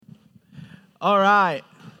All right.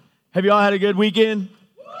 Have you all had a good weekend?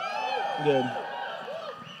 Good.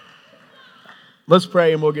 Let's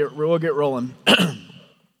pray and we'll get rolling.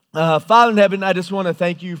 Father in heaven, I just want to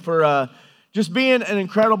thank you for just being an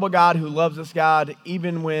incredible God who loves us, God,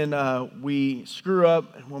 even when we screw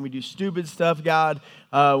up, when we do stupid stuff, God,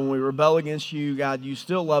 when we rebel against you, God, you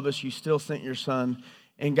still love us. You still sent your son.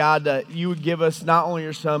 And God, you would give us not only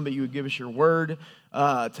your son, but you would give us your word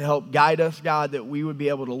to help guide us, God, that we would be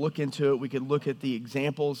able to look into it. We could look at the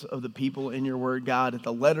examples of the people in your word, God, at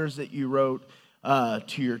the letters that you wrote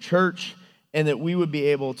to your church, and that we would be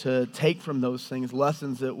able to take from those things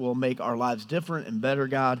lessons that will make our lives different and better,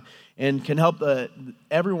 God, and can help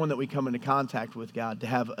everyone that we come into contact with, God, to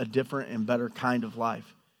have a different and better kind of life.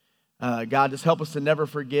 God, just help us to never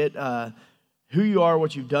forget who you are,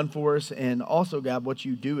 what you've done for us, and also, God, what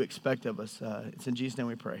you do expect of us. It's in Jesus' name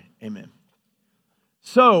we pray. Amen.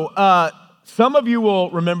 So, some of you will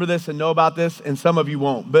remember this and know about this, and some of you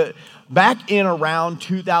won't. But back in around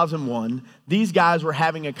 2001, these guys were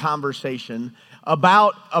having a conversation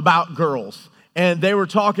about girls. And they were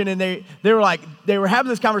talking, and they were having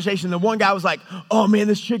this conversation. And one guy was like, "Oh man,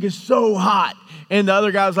 this chick is so hot." And the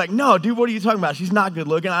other guy was like, "No, dude, what are you talking about? She's not good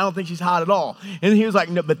looking. I don't think she's hot at all." And he was like,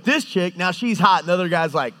 "No, but this chick, now she's hot." And the other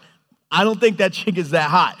guy's like, "I don't think that chick is that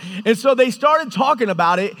hot." And so they started talking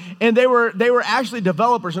about it, and they were actually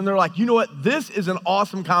developers, and they're like, "You know what? This is an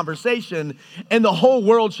awesome conversation, and the whole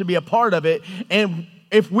world should be a part of it. And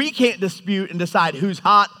if we can't dispute and decide who's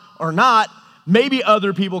hot or not, maybe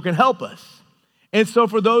other people can help us." And so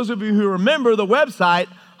for those of you who remember the website,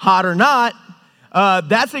 Hot or Not,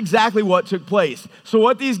 that's exactly what took place. So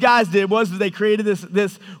what these guys did was they created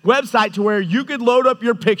this website to where you could load up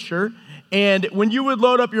your picture, and when you would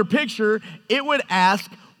load up your picture, it would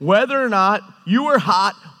ask whether or not you were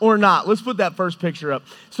hot or not. Let's put that first picture up.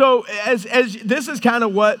 So as this is kind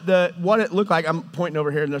of what it looked like. I'm pointing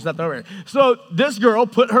over here and there's nothing over here. So this girl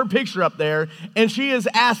put her picture up there and she is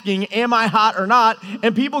asking, "Am I hot or not?"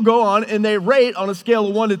 And people go on and they rate on a scale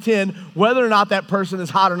of 1 to 10 whether or not that person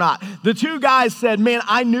is hot or not. The two guys said, "Man,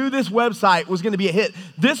 I knew this website was going to be a hit."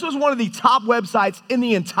 This was one of the top websites in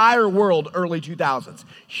the entire world early 2000s.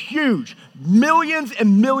 Huge. Millions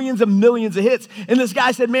and millions and millions of hits. And this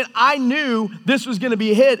guy said, "Man, I knew this was going to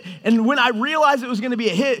be a hit." And when I realized it was going to be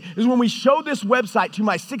a hit is when we showed this website to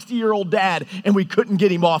my 60-year-old dad and we couldn't get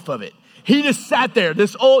him off of it. He just sat there.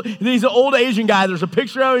 He's an old Asian guy. There's a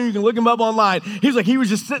picture of him. You can look him up online. He was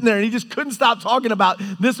just sitting there and he just couldn't stop talking about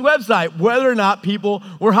this website, whether or not people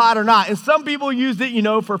were hot or not. And some people used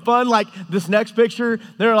it, for fun, like this next picture.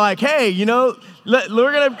 They're like, "Hey, am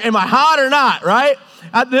I hot or not?" Right?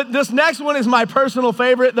 This next one is my personal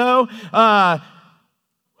favorite, though.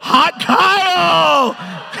 Hot Kyle!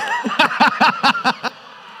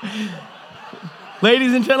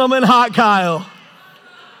 Ladies and gentlemen, Hot Kyle.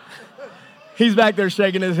 He's back there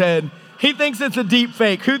shaking his head. He thinks it's a deep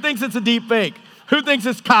fake. Who thinks it's a deep fake? Who thinks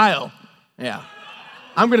it's Kyle? Yeah.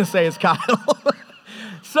 I'm going to say it's Kyle.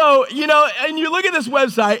 So, and you look at this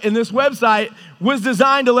website, and this website was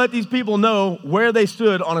designed to let these people know where they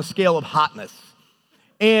stood on a scale of hotness.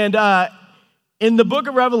 And in the book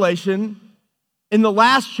of Revelation, in the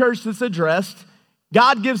last church that's addressed,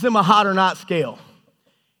 God gives them a hot or not scale.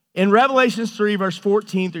 In Revelation 3, verse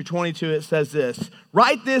 14 through 22, it says this: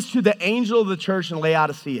 "Write this to the angel of the church in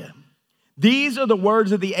Laodicea. These are the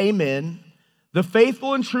words of the Amen, the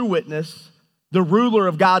faithful and true witness, the ruler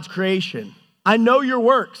of God's creation. I know your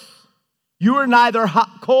works. You are neither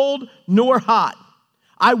cold nor hot.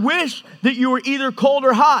 I wish that you were either cold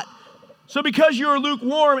or hot. So because you are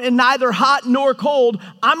lukewarm and neither hot nor cold,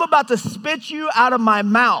 I'm about to spit you out of my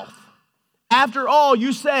mouth. After all,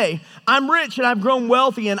 you say, 'I'm rich and I've grown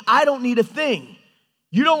wealthy and I don't need a thing.'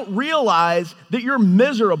 You don't realize that you're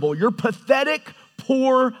miserable. You're pathetic,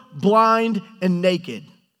 poor, blind, and naked.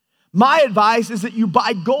 My advice is that you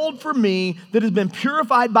buy gold from me that has been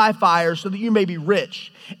purified by fire so that you may be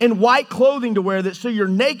rich, and white clothing to wear that so your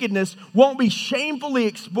nakedness won't be shamefully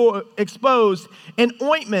exposed, and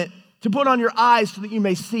ointment to put on your eyes so that you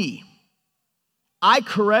may see. I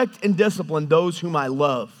correct and discipline those whom I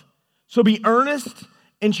love. So be earnest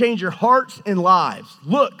and change your hearts and lives.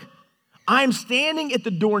 Look, I am standing at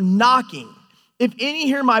the door knocking. If any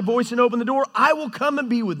hear my voice and open the door, I will come and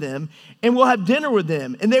be with them, and will have dinner with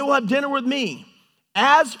them, and they will have dinner with me.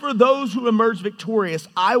 As for those who emerge victorious,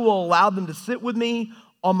 I will allow them to sit with me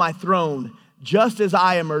on my throne, just as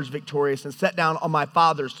I emerged victorious and sat down on my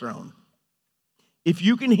Father's throne. If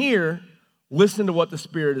you can hear, listen to what the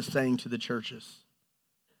Spirit is saying to the churches."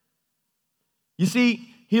 You see,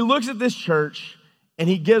 he looks at this church and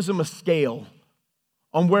he gives them a scale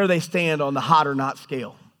on where they stand on the hot or not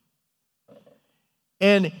scale.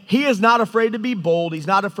 And he is not afraid to be bold. He's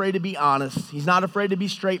not afraid to be honest. He's not afraid to be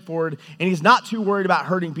straightforward. And he's not too worried about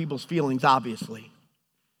hurting people's feelings, obviously.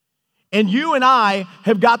 And you and I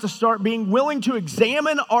have got to start being willing to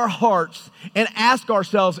examine our hearts and ask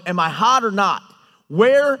ourselves, am I hot or not?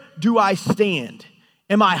 Where do I stand?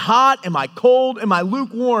 Am I hot? Am I cold? Am I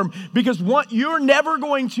lukewarm? Because you're never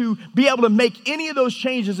going to be able to make any of those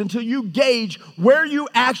changes until you gauge where you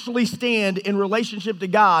actually stand in relationship to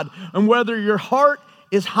God and whether your heart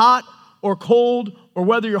is hot or cold or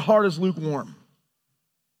whether your heart is lukewarm.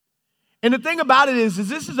 And the thing about it is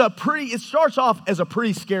it starts off as a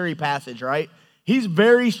pretty scary passage, right? He's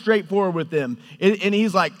very straightforward with them. And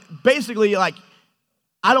he's like, basically like,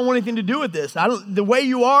 I don't want anything to do with this. The way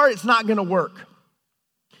you are, it's not going to work.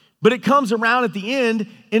 But it comes around at the end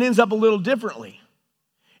and ends up a little differently.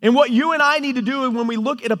 And what you and I need to do when we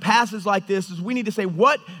look at a passage like this is we need to say,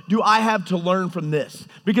 what do I have to learn from this?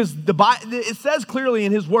 Because it says clearly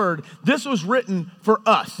in his word, this was written for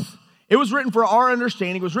us. It was written for our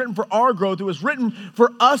understanding. It was written for our growth. It was written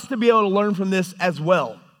for us to be able to learn from this as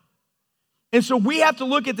well. And so we have to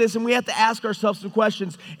look at this and we have to ask ourselves some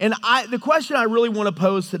questions. And the question I really want to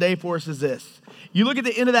pose today for us is this. You look at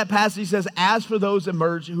the end of that passage, he says, as for those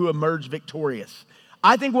who emerge victorious.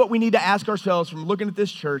 I think what we need to ask ourselves from looking at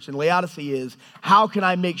this church and Laodicea is, how can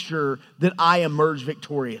I make sure that I emerge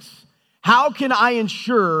victorious? How can I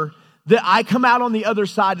ensure that I come out on the other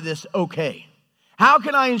side of this okay? How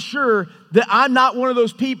can I ensure that I'm not one of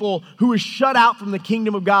those people who is shut out from the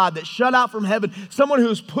kingdom of God, that's shut out from heaven, someone who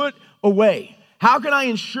is put away? How can I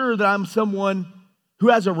ensure that I'm someone who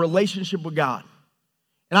has a relationship with God?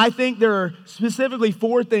 And I think there are specifically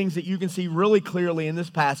 4 things that you can see really clearly in this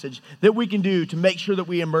passage that we can do to make sure that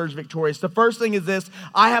we emerge victorious. The first thing is this: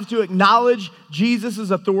 I have to acknowledge Jesus'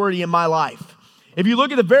 authority in my life. If you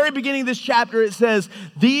look at the very beginning of this chapter, it says,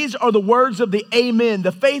 these are the words of the Amen,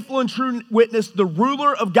 the faithful and true witness, the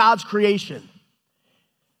ruler of God's creation.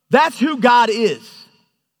 That's who God is.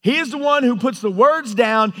 He is the one who puts the words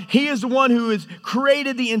down. He is the one who has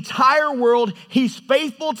created the entire world. He's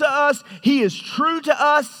faithful to us. He is true to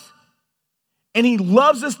us. And he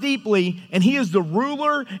loves us deeply. And he is the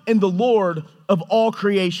ruler and the Lord of all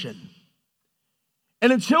creation.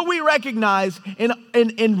 And until we recognize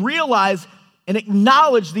and realize and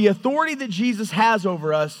acknowledge the authority that Jesus has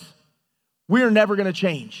over us, we are never going to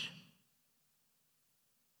change.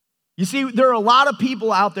 You see, there are a lot of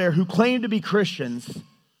people out there who claim to be Christians,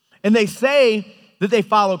 and they say that they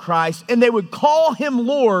follow Christ, and they would call him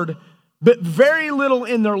Lord, but very little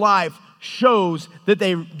in their life shows that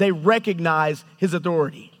they recognize his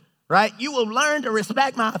authority, right? You will learn to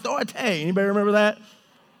respect my authority. Anybody remember that?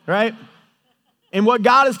 Right? And what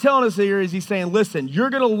God is telling us here is he's saying, listen, you're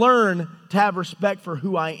going to learn to have respect for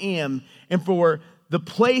who I am and for the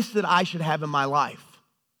place that I should have in my life.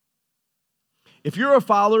 If you're a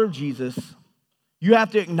follower of Jesus, you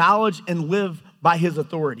have to acknowledge and live by his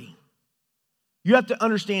authority. You have to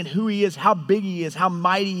understand who he is, how big he is, how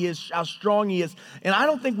mighty he is, how strong he is. And I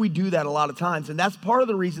don't think we do that a lot of times. And that's part of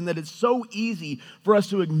the reason that it's so easy for us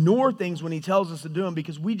to ignore things when he tells us to do them,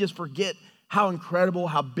 because we just forget how incredible,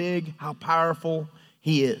 how big, how powerful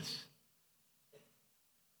he is.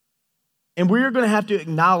 And we're going to have to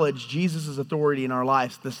acknowledge Jesus' authority in our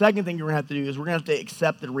lives. The second thing you're going to have to do is we're going to have to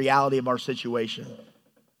accept the reality of our situation.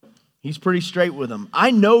 He's pretty straight with them.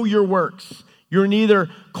 I know your works. You're neither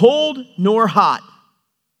cold nor hot.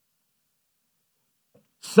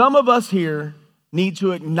 Some of us here need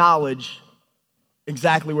to acknowledge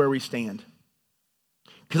exactly where we stand,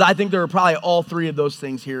 because I think there are probably all 3 of those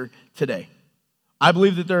things here today. I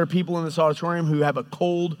believe that there are people in this auditorium who have a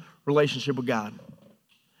cold relationship with God.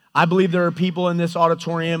 I believe there are people in this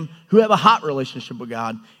auditorium who have a hot relationship with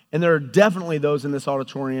God. And there are definitely those in this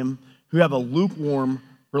auditorium who have a lukewarm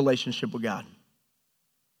relationship with God.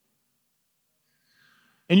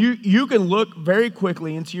 And you can look very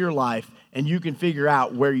quickly into your life and you can figure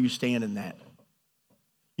out where you stand in that.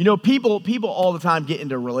 You know, people all the time get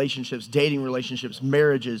into relationships, dating relationships,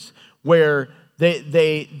 marriages, where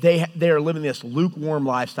they are living this lukewarm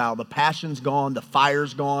lifestyle. The passion's gone, the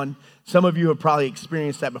fire's gone. Some of you have probably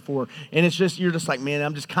experienced that before. And it's just, you're just like, man,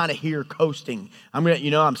 I'm just kind of here coasting.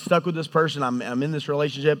 I'm stuck with this person. I'm in this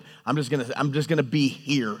relationship. I'm just gonna be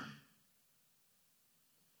here.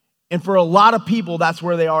 And for a lot of people, that's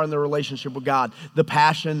where they are in their relationship with God. The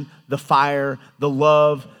passion, the fire, the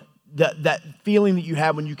love, that feeling that you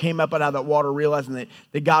had when you came up out of that water, realizing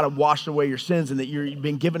that God had washed away your sins and that you've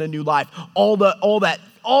been given a new life. All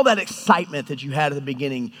that excitement that you had at the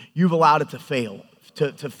beginning, you've allowed it to fail,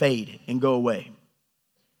 to fade and go away.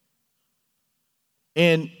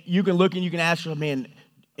 And you can look and you can ask yourself, man,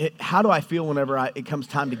 how do I feel whenever it comes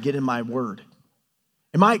time to get in my word?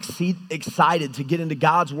 Am I excited to get into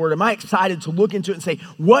God's word? Am I excited to look into it and say,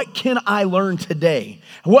 what can I learn today?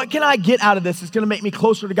 What can I get out of this that's going to make me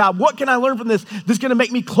closer to God? What can I learn from this that's going to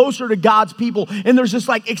make me closer to God's people? And there's this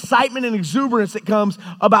like excitement and exuberance that comes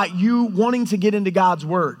about you wanting to get into God's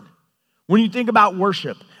word. When you think about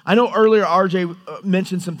worship, I know earlier RJ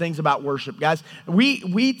mentioned some things about worship. Guys,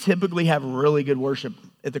 we typically have really good worship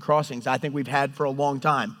at the Crossings. I think we've had for a long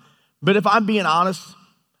time. But if I'm being honest,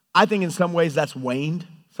 I think in some ways that's waned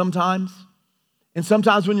sometimes. And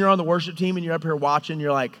sometimes when you're on the worship team and you're up here watching,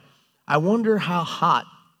 you're like, I wonder how hot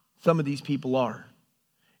some of these people are.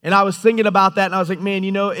 And I was thinking about that and I was like, man,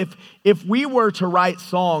 if we were to write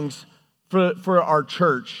songs for our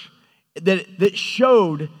church that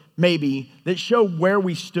showed where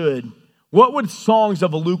we stood, what would songs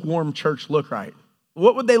of a lukewarm church look like?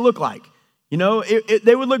 What would they look like? They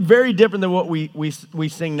would look very different than what we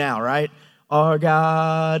sing now, right? Our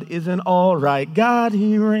God is an all right God,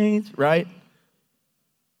 he reigns, right?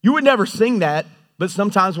 You would never sing that, but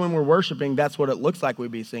sometimes when we're worshiping, that's what it looks like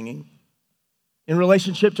we'd be singing. In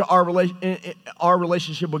relationship to our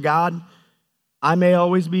relationship with God, I may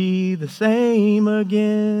always be the same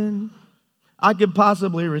again. I could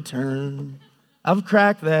possibly return. I've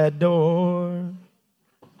cracked that door.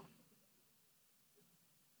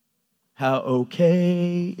 How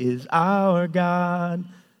okay is our God?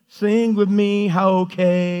 Sing with me, how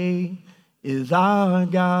okay is our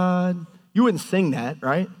God? You wouldn't sing that,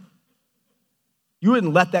 right? You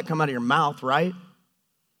wouldn't let that come out of your mouth, right?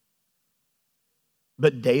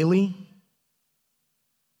 But daily,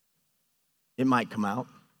 it might come out.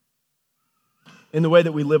 In the way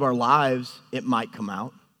that we live our lives, it might come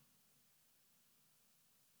out.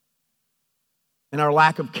 In our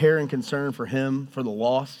lack of care and concern for him, for the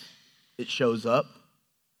lost, it shows up.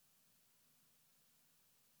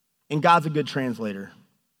 And God's a good translator.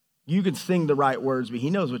 You can sing the right words, but he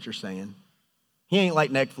knows what you're saying. He ain't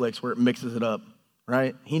like Netflix where it mixes it up,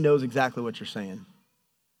 right? He knows exactly what you're saying.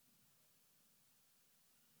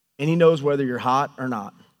 And he knows whether you're hot or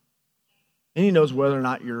not. And he knows whether or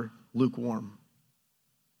not you're lukewarm.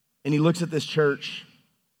 And he looks at this church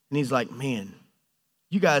and he's like, man,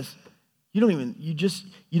 you guys, you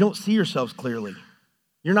don't see yourselves clearly.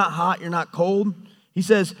 You're not hot, you're not cold. He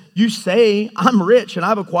says, you say, I'm rich and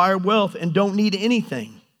I've acquired wealth and don't need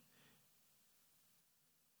anything.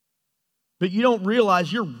 But you don't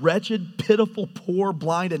realize you're wretched, pitiful, poor,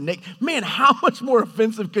 blind, and naked. Man, how much more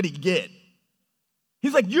offensive could he get?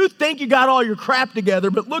 He's like, you think you got all your crap together,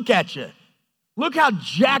 but look at you. Look how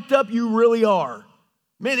jacked up you really are.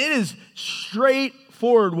 Man, it is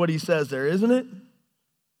straightforward what he says there, isn't it?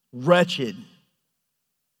 Wretched,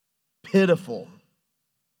 pitiful,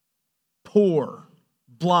 poor,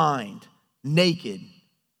 blind, naked.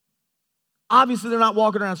 Obviously, they're not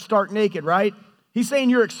walking around stark naked, right? He's saying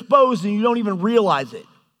you're exposed and you don't even realize it.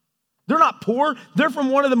 They're not poor. They're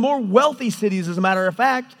from one of the more wealthy cities, as a matter of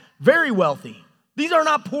fact, very wealthy. These are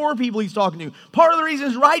not poor people he's talking to. Part of the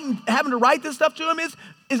reason he's having to write this stuff to them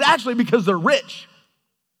is actually because they're rich.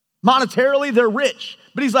 Monetarily, they're rich.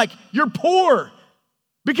 But he's like, you're poor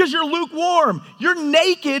because you're lukewarm. You're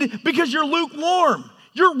naked because you're lukewarm.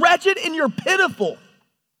 You're wretched and you're pitiful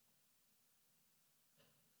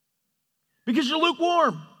because you're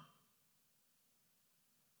lukewarm.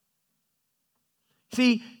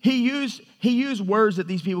 See, he used words that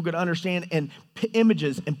these people could understand and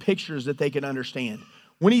images and pictures that they could understand.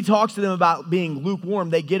 When he talks to them about being lukewarm,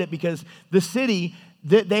 they get it because the city,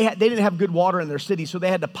 they didn't have good water in their city, so they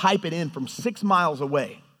had to pipe it in from 6 miles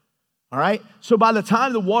away. All right? So by the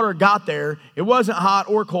time the water got there, it wasn't hot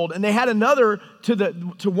or cold. And they had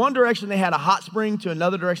to one direction they had a hot spring, to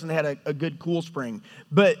another direction they had a good cool spring.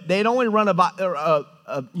 But they'd only run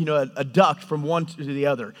a duct from one to the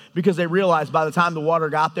other because they realized by the time the water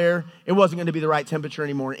got there, it wasn't going to be the right temperature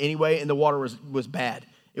anymore anyway, and the water was bad.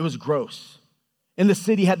 It was gross. And the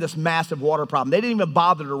city had this massive water problem. They didn't even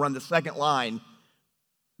bother to run the second line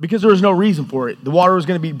because there was no reason for it. The water was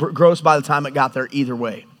going to be gross by the time it got there either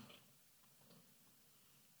way.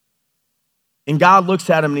 And God looks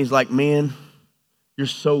at him and he's like, man, you're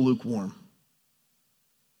so lukewarm.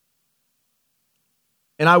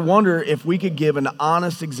 And I wonder if we could give an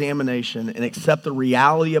honest examination and accept the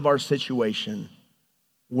reality of our situation,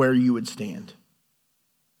 where you would stand.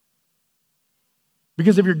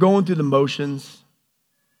 Because if you're going through the motions,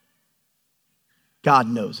 God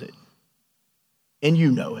knows it. And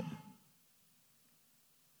you know it.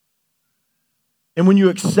 And when you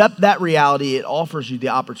accept that reality, it offers you the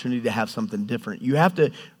opportunity to have something different. You have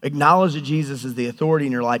to acknowledge that Jesus is the authority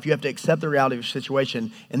in your life. You have to accept the reality of your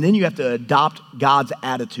situation, and then you have to adopt God's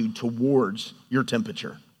attitude towards your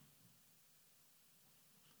temperature.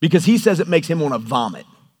 Because he says it makes him want to vomit.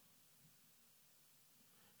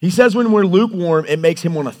 He says when we're lukewarm, it makes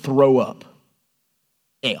him want to throw up.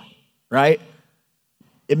 Ew, right?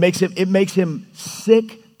 It makes him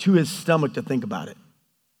sick to his stomach to think about it.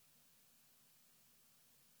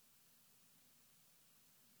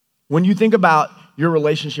 When you think about your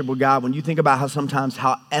relationship with God, when you think about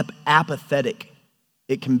how apathetic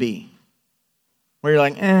it can be, where you're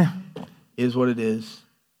like, is what it is.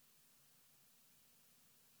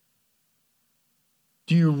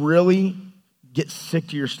 Do you really get sick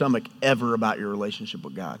to your stomach ever about your relationship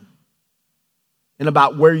with God? And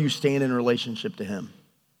about where you stand in relationship to him?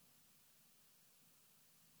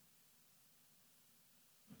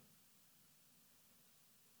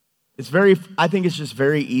 I think it's just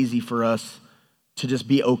very easy for us to just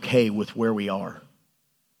be okay with where we are.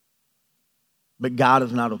 But God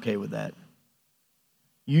is not okay with that.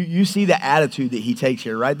 You see the attitude that he takes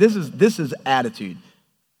here, right? This is attitude.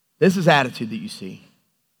 This is attitude that you see.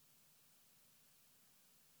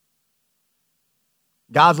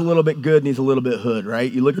 God's a little bit good and he's a little bit hood,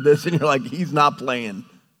 right? You look at this and you're like, he's not playing.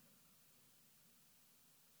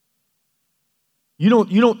 You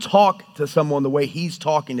don't talk to someone the way he's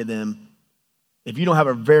talking to them if you don't have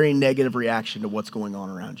a very negative reaction to what's going on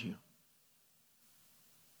around you.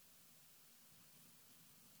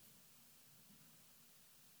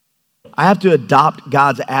 I have to adopt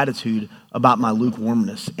God's attitude about my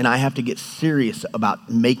lukewarmness, and I have to get serious about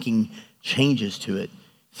making changes to it.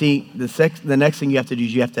 See, the next thing you have to do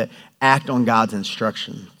is you have to act on God's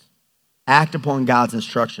instructions. Act upon God's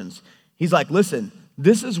instructions. He's like, listen,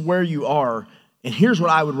 this is where you are, and here's what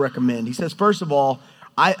I would recommend. He says, first of all,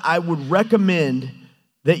 I would recommend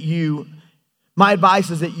that my advice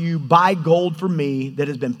is that you buy gold from me that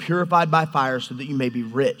has been purified by fire so that you may be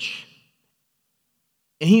rich.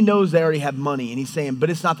 And he knows they already have money, and he's saying, but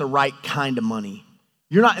it's not the right kind of money.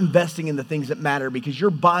 You're not investing in the things that matter because you're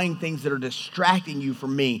buying things that are distracting you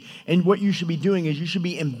from me. And what you should be doing is you should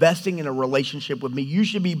be investing in a relationship with me. You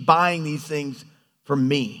should be buying these things from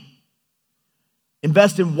me.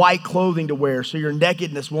 Invest in white clothing to wear so your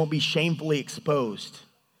nakedness won't be shamefully exposed.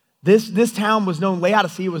 This town was known,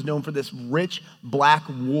 Laodicea was known for this rich black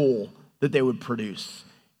wool that they would produce.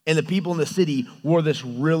 And the people in the city wore this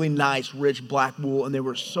really nice, rich black wool, and they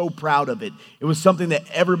were so proud of it. It was something that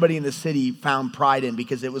everybody in the city found pride in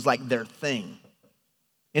because it was like their thing.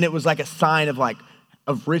 And it was like a sign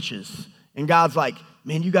of riches. And God's like,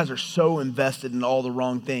 man, you guys are so invested in all the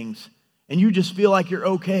wrong things. And you just feel like you're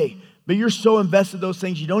okay. But you're so invested in those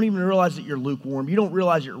things, you don't even realize that you're lukewarm. You don't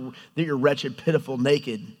realize that you're wretched, pitiful,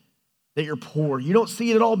 naked, that you're poor. You don't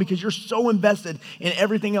see it at all because you're so invested in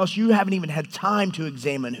everything else. You haven't even had time to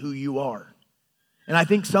examine who you are. And I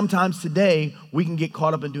think sometimes today we can get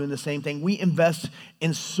caught up in doing the same thing. We invest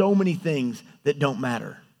in so many things that don't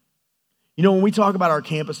matter. You know, when we talk about our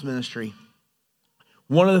campus ministry,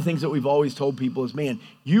 one of the things that we've always told people is, man,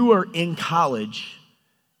 you are in college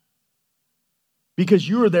because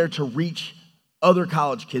you are there to reach other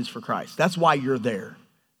college kids for Christ. That's why you're there.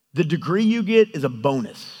 The degree you get is a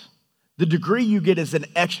bonus. The degree you get is an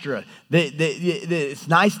extra that it's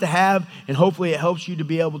nice to have, and hopefully it helps you to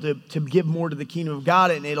be able to give more to the kingdom of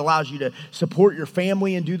God, and it allows you to support your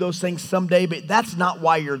family and do those things someday, but that's not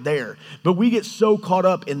why you're there. But we get so caught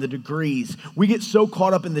up in the degrees. We get so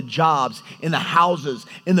caught up in the jobs, in the houses,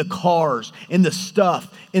 in the cars, in the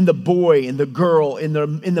stuff, in the boy, in the girl, in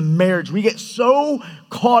the marriage. We get so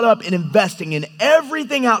caught up in investing in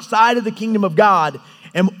everything outside of the kingdom of God.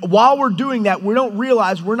 And while we're doing that, we don't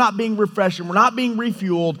realize we're not being refreshed and we're not being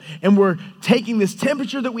refueled, and we're taking this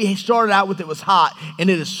temperature that we started out with that was hot, and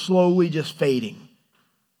it is slowly just fading.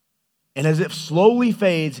 And as it slowly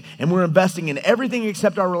fades and we're investing in everything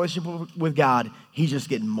except our relationship with God, he's just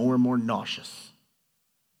getting more and more nauseous.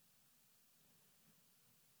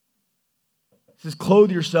 He says,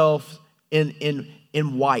 clothe yourself in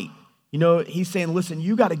white. You know, he's saying, listen,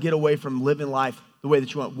 you got to get away from living life the way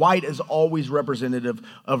that you want. White is always representative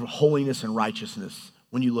of holiness and righteousness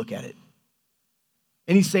when you look at it.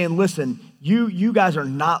 And he's saying, listen, you guys are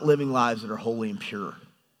not living lives that are holy and pure.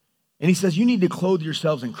 And he says, you need to clothe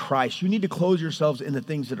yourselves in Christ. You need to clothe yourselves in the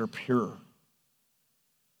things that are pure.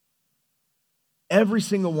 Every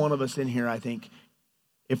single one of us in here, I think,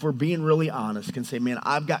 if we're being really honest, can say, man,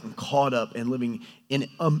 I've gotten caught up in living in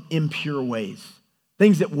impure ways,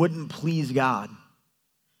 things that wouldn't please God.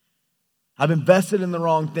 I've invested in the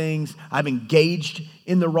wrong things. I've engaged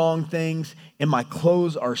in the wrong things. And my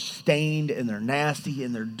clothes are stained and they're nasty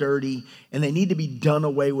and they're dirty and they need to be done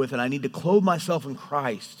away with. And I need to clothe myself in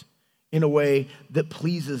Christ in a way that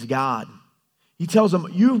pleases God. He tells them,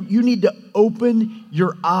 you need to open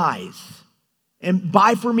your eyes and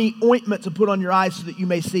buy for me ointment to put on your eyes so that you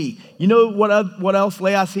may see. You know what else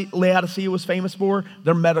Laodicea was famous for?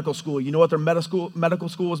 Their medical school. You know what their medical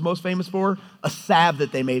school was most famous for? A salve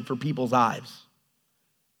that they made for people's eyes.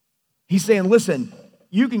 He's saying, listen,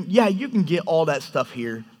 you can get all that stuff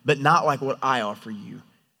here, but not like what I offer you.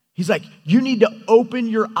 He's like, you need to open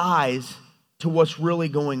your eyes to what's really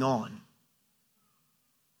going on.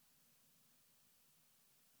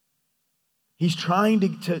 He's trying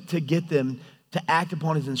to get them to act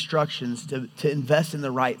upon his instructions, to invest in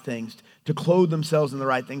the right things, to clothe themselves in the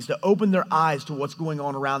right things, to open their eyes to what's going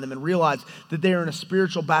on around them and realize that they are in a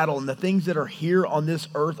spiritual battle and the things that are here on this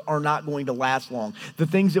earth are not going to last long. The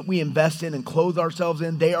things that we invest in and clothe ourselves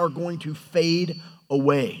in, they are going to fade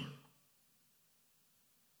away.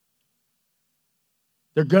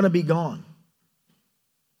 They're going to be gone.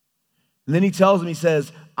 And then he tells them, he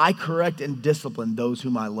says, I correct and discipline those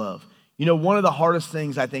whom I love. You know, one of the hardest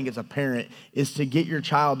things I think as a parent is to get your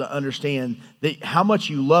child to understand that how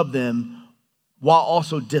much you love them while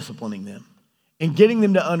also disciplining them. And getting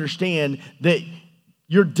them to understand that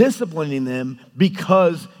you're disciplining them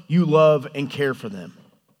because you love and care for them.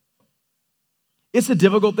 It's a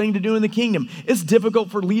difficult thing to do in the kingdom. It's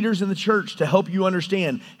difficult for leaders in the church to help you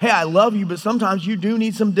understand, hey, I love you, but sometimes you do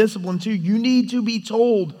need some discipline too. You need to be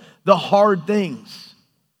told the hard things.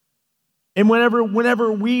 And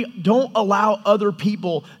whenever we don't allow other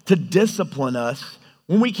people to discipline us,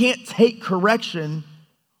 when we can't take correction,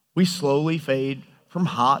 we slowly fade from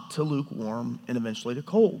hot to lukewarm and eventually to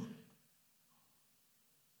cold.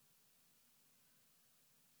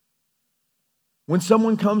 When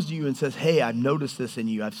someone comes to you and says, hey, I've noticed this in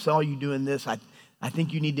you. I saw you doing this. I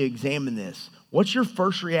think you need to examine this. What's your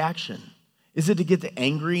first reaction? Is it to get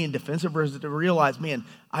angry and defensive, or is it to realize, man,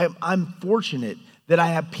 I'm fortunate that I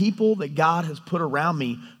have people that God has put around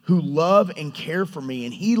me who love and care for me,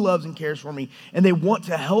 and he loves and cares for me, and they want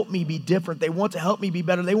to help me be different. They want to help me be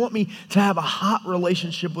better. They want me to have a hot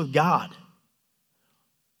relationship with God.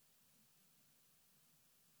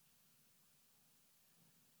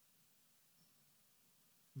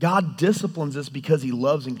 God disciplines us because he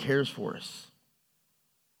loves and cares for us.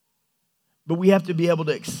 But we have to be able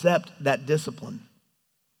to accept that discipline.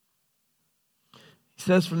 He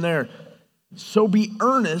says from there, so be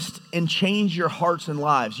earnest and change your hearts and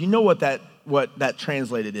lives. You know what that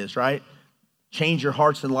translated is, right? Change your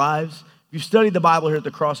hearts and lives. If you've studied the Bible here at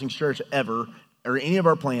the Crossings Church ever, or any of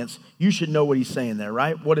our plants, you should know what he's saying there,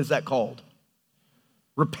 right? What is that called?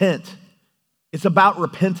 Repent. It's about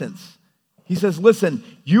repentance. He says, listen,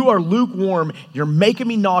 you are lukewarm. You're making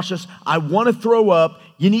me nauseous. I want to throw up.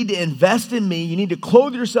 You need to invest in me. You need to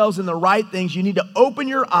clothe yourselves in the right things. You need to open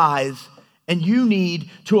your eyes, and you need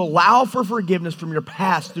to allow for forgiveness from your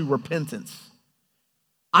past through repentance.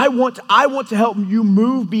 I want to help you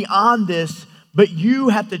move beyond this, but you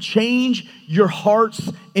have to change your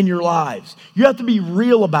hearts and your lives. You have to be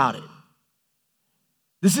real about it.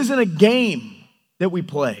 This isn't a game that we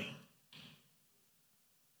play.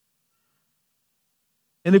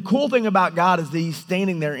 And the cool thing about God is that he's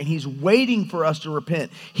standing there and he's waiting for us to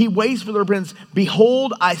repent. He waits for the repentance.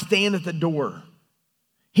 Behold, I stand at the door.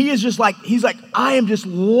 He's like, I am just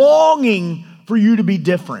longing for you to be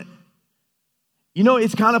different. You know,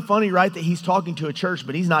 it's kind of funny, right, that he's talking to a church,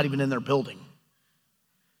 but he's not even in their building.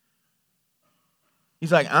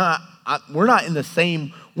 He's like, we're not in the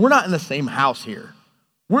same house here.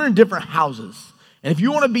 We're in different houses. And if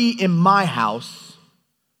you want to be in my house,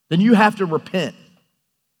 then you have to repent.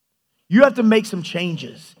 You have to make some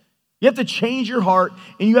changes. You have to change your heart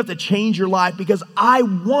and you have to change your life because I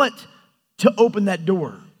want to open that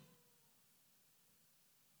door.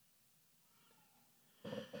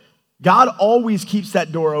 God always keeps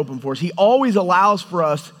that door open for us. He always allows for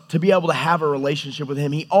us to be able to have a relationship with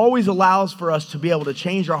him. He always allows for us to be able to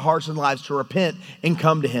change our hearts and lives, to repent and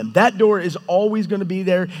come to him. That door is always going to be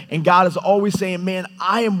there, and God is always saying, man,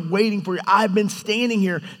 I am waiting for you. I've been standing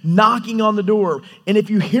here knocking on the door, and if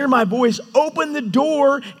you hear my voice, open the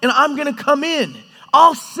door and I'm going to come in.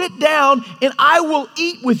 I'll sit down and I will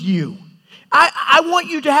eat with you. I want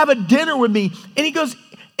you to have a dinner with me. And he goes,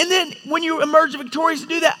 and then when you emerge victorious to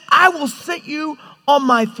do that, I will sit you on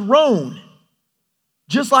my throne,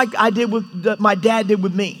 just like I did with my dad did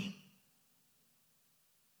with me.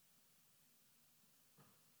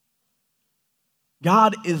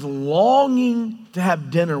 God is longing to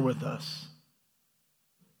have dinner with us.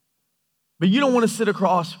 But you don't want to sit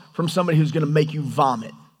across from somebody who's going to make you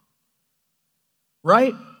vomit,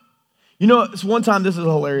 right? You know, it's one time, this is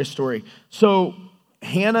a hilarious story. So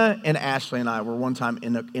Hannah and Ashley and I were one time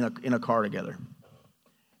in a car together.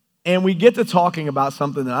 And we get to talking about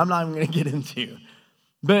something that I'm not even going to get into.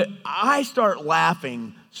 But I start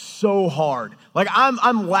laughing so hard. Like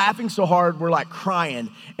I'm laughing so hard, we're like crying.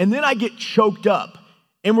 And then I get choked up.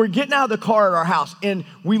 And we're getting out of the car at our house. And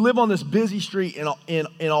we live on this busy street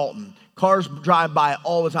in Alton. Cars drive by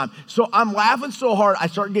all the time. So I'm laughing so hard, I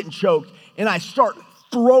start getting choked. And I start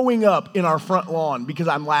throwing up in our front lawn because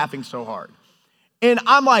I'm laughing so hard. And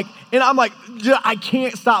I'm like, I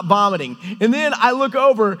can't stop vomiting. And then I look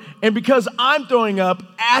over, and because I'm throwing up,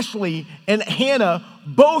 Ashley and Hannah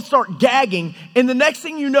both start gagging. And the next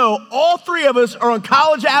thing you know, all three of us are on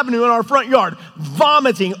College Avenue in our front yard,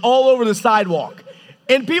 vomiting all over the sidewalk.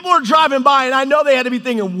 And people are driving by, and I know they had to be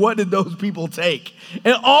thinking, what did those people take?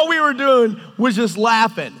 And all we were doing was just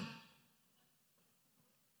laughing.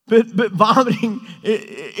 But vomiting,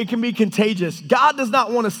 it can be contagious. God does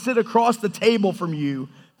not want to sit across the table from you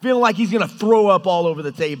feeling like he's going to throw up all over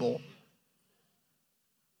the table.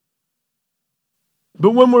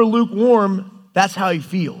 But when we're lukewarm, that's how he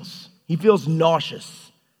feels. He feels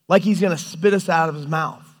nauseous, like he's going to spit us out of his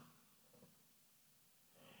mouth.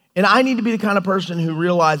 And I need to be the kind of person who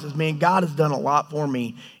realizes, man, God has done a lot for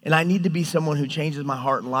me, and I need to be someone who changes my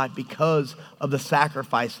heart and life because of the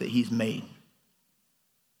sacrifice that he's made.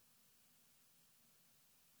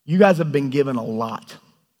 You guys have been given a lot.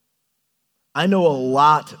 I know a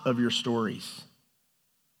lot of your stories.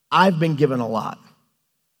 I've been given a lot.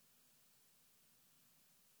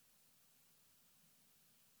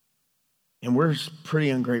 And we're pretty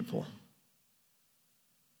ungrateful.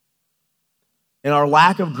 And our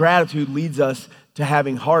lack of gratitude leads us to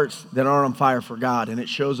having hearts that aren't on fire for God. And it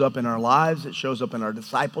shows up in our lives. It shows up in our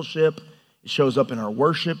discipleship. It shows up in our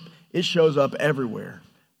worship. It shows up everywhere.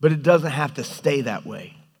 But it doesn't have to stay that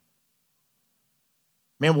way.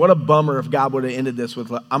 Man, what a bummer if God would have ended this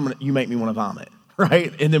with, you make me want to vomit,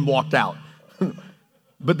 right? And then walked out.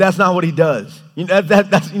 But that's not what he does. He's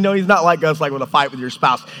not like us, like with a fight with your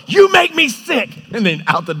spouse. You make me sick. And then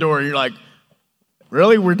out the door, you're like,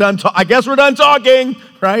 really? We're done. I guess we're done talking,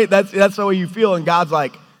 right? That's the way you feel. And God's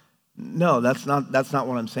like, no, that's not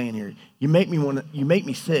what I'm saying here. You make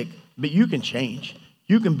me sick, but you can change.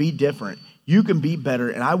 You can be different. You can be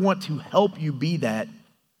better. And I want to help you be that.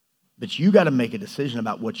 But you got to make a decision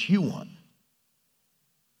about what you want.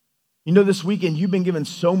 You know, this weekend, you've been given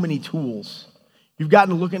so many tools. You've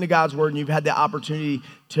gotten to look into God's word, and you've had the opportunity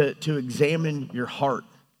to examine your heart.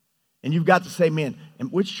 And you've got to say, man,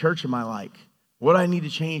 which church am I like? What do I need to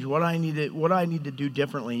change? What do I need to do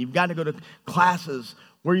differently? You've got to go to classes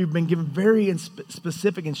where you've been given very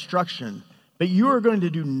specific instruction. But you are going to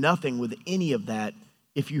do nothing with any of that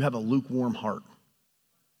if you have a lukewarm heart.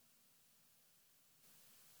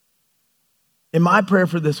 And my prayer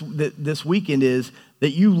for this weekend is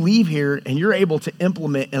that you leave here and you're able to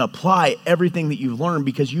implement and apply everything that you've learned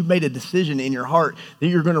because you've made a decision in your heart that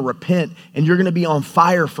you're going to repent and you're going to be on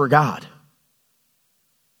fire for God.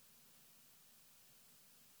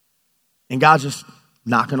 And God's just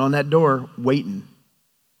knocking on that door, waiting.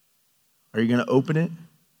 Are you going to open it?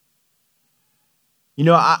 You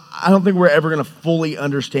know, I don't think we're ever going to fully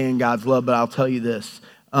understand God's love, but I'll tell you this.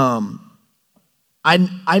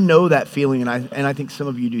 I know that feeling, and I think some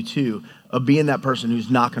of you do too, of being that person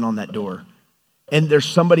who's knocking on that door. And there's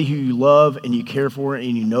somebody who you love and you care for, and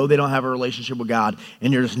you know they don't have a relationship with God,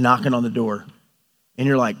 and you're just knocking on the door. And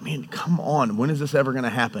you're like, man, come on, when is this ever going to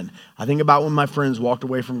happen? I think about when my friends walked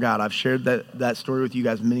away from God. I've shared that story with you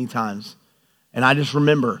guys many times. And I just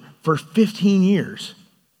remember for 15 years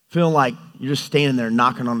feeling like you're just standing there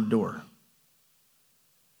knocking on the door.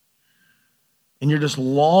 And you're just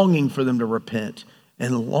longing for them to repent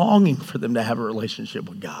and longing for them to have a relationship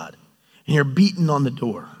with God. And you're beating on the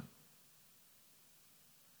door.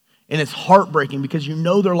 And it's heartbreaking because you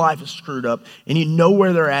know their life is screwed up and you know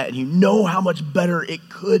where they're at and you know how much better it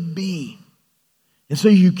could be. And so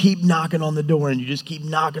you keep knocking on the door and you just keep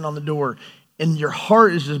knocking on the door and your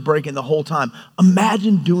heart is just breaking the whole time.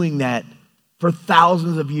 Imagine doing that for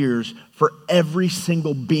thousands of years for every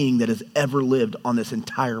single being that has ever lived on this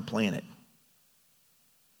entire planet.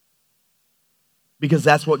 Because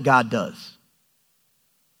that's what God does.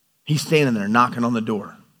 He's standing there knocking on the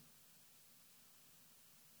door.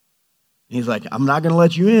 He's like, I'm not going to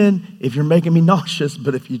let you in if you're making me nauseous,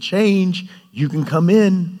 but if you change, you can come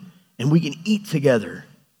in and we can eat together.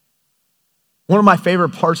 One of my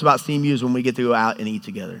favorite parts about CMU is when we get to go out and eat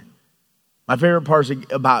together. My favorite part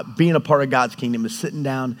about being a part of God's kingdom is sitting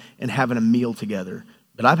down and having a meal together,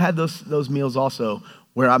 But I've had those meals also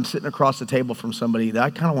where I'm sitting across the table from somebody that I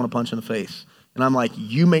kind of want to punch in the face. And I'm like,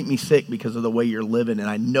 you make me sick because of the way you're living, and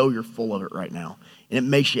I know you're full of it right now. And it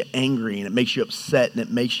makes you angry, and it makes you upset, and it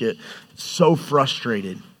makes you so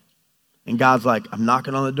frustrated. And God's like, I'm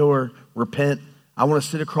knocking on the door, repent. I want to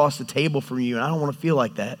sit across the table from you, and I don't want to feel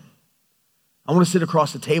like that. I want to sit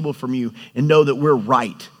across the table from you and know that we're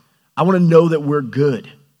right. I want to know that we're good.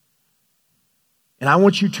 And I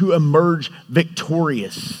want you to emerge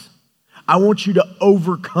victorious. I want you to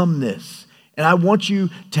overcome this. And I want you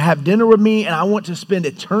to have dinner with me, and I want to spend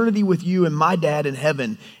eternity with you and my dad in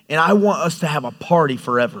heaven. And I want us to have a party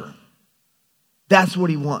forever. That's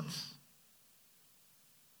what he wants.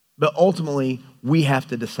 But ultimately, we have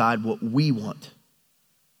to decide what we want.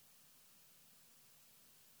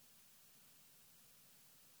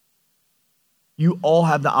 You all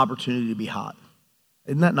have the opportunity to be hot.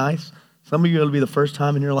 Isn't that nice? Some of you, it'll be the first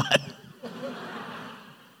time in your life.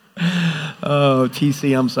 Oh,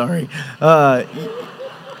 TC, I'm sorry.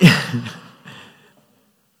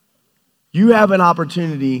 You have an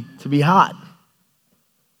opportunity to be hot.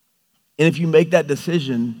 And if you make that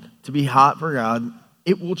decision to be hot for God,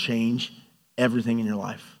 it will change everything in your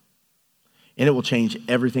life. And it will change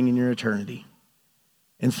everything in your eternity.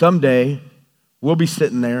 And someday, we'll be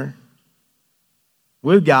sitting there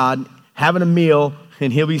with God, having a meal,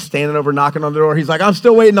 and he'll be standing over knocking on the door. He's like, I'm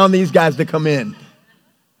still waiting on these guys to come in,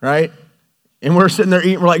 right? And we're sitting there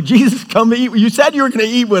eating. We're like, Jesus, come eat. You said you were going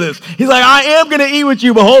to eat with us. He's like, I am going to eat with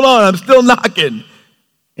you, but hold on, I'm still knocking.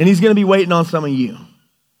 And he's going to be waiting on some of you.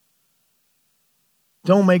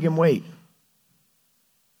 Don't make him wait.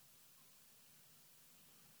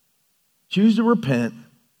 Choose to repent.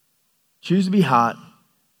 Choose to be hot.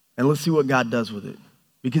 And let's see what God does with it.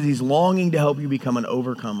 Because he's longing to help you become an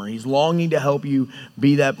overcomer. He's longing to help you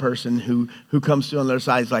be that person who comes to on the other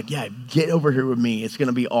side. He's like, yeah, get over here with me. It's going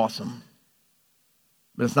to be awesome.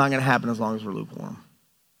 But it's not going to happen as long as we're lukewarm.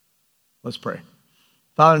 Let's pray.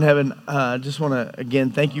 Father in heaven, I just want to,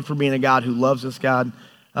 again, thank you for being a God who loves us, God,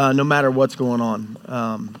 no matter what's going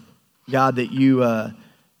on. God, that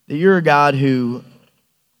you're a God who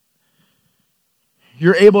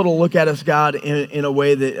you're able to look at us, God, in a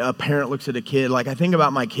way that a parent looks at a kid. Like I think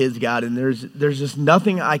about my kids, God, and there's just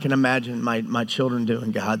nothing I can imagine my children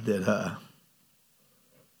doing, God, that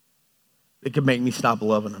it could make me stop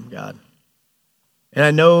loving them, God. And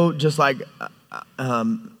I know just like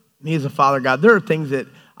me as a father, God, there are things that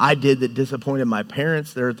I did that disappointed my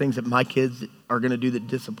parents. There are things that my kids are going to do that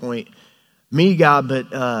disappoint me, God,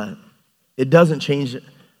 but it doesn't change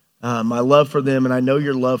my love for them. And I know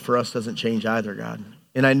your love for us doesn't change either, God.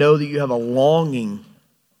 And I know that you have a longing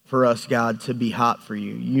for us, God, to be hot for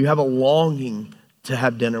you. You have a longing to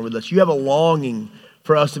have dinner with us. You have a longing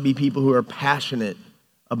for us to be people who are passionate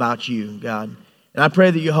about you, God. And I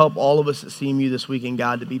pray that you help all of us at CMU this weekend,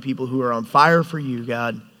 God, to be people who are on fire for you,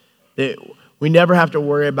 God. That we never have to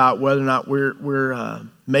worry about whether or not we're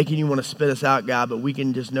making you want to spit us out, God, but we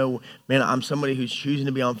can just know, man, I'm somebody who's choosing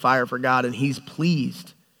to be on fire for God, and he's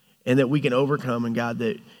pleased, and that we can overcome, and God,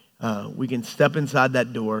 that we can step inside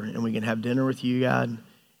that door, and we can have dinner with you, God,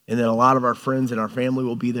 and that a lot of our friends and our family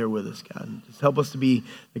will be there with us, God. Just help us to be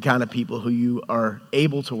the kind of people who you are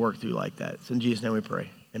able to work through like that. It's in Jesus' name we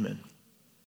pray. Amen.